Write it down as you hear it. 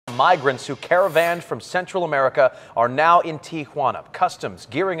migrants who caravanned from Central America are now in Tijuana. Customs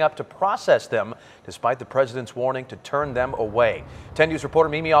gearing up to process them, despite the president's warning to turn them away. 10 News reporter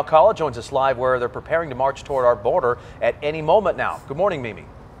Mimi Alcala joins us live where they're preparing to march toward our border at any moment now. Good morning, Mimi.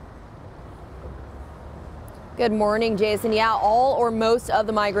 Good morning, Jason. Yeah, all or most of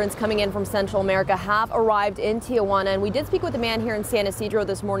the migrants coming in from Central America have arrived in Tijuana, and we did speak with a man here in San Ysidro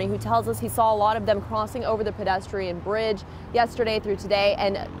this morning who tells us he saw a lot of them crossing over the pedestrian bridge yesterday through today,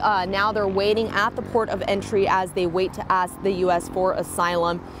 and now they're waiting at the port of entry as they wait to ask the U.S. for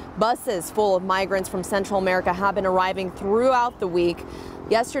asylum. Buses full of migrants from Central America have been arriving throughout the week.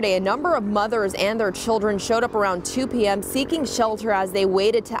 Yesterday, a number of mothers and their children showed up around 2 p.m. seeking shelter as they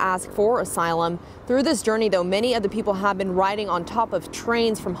waited to ask for asylum. Through this journey, though, many of the people have been riding on top of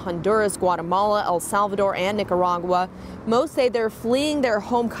trains from Honduras, Guatemala, El Salvador, and Nicaragua. Most say they're fleeing their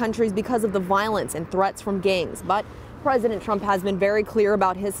home countries because of the violence and threats from gangs. But President Trump has been very clear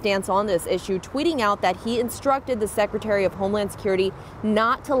about his stance on this issue, tweeting out that he instructed the Secretary of Homeland Security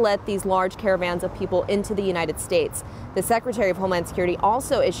not to let these large caravans of people into the United States. The Secretary of Homeland Security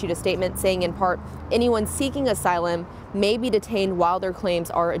also issued a statement saying, in part, anyone seeking asylum may be detained while their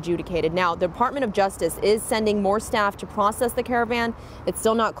claims are adjudicated. Now, the Department of Justice is sending more staff to process the caravan. It's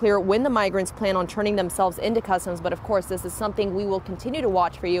still not clear when the migrants plan on turning themselves into customs, but of course, this is something we will continue to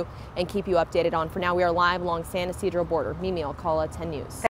watch for you and keep you updated on. For now, we are live along San Ysidro border. Mimi Alcala, 10 News.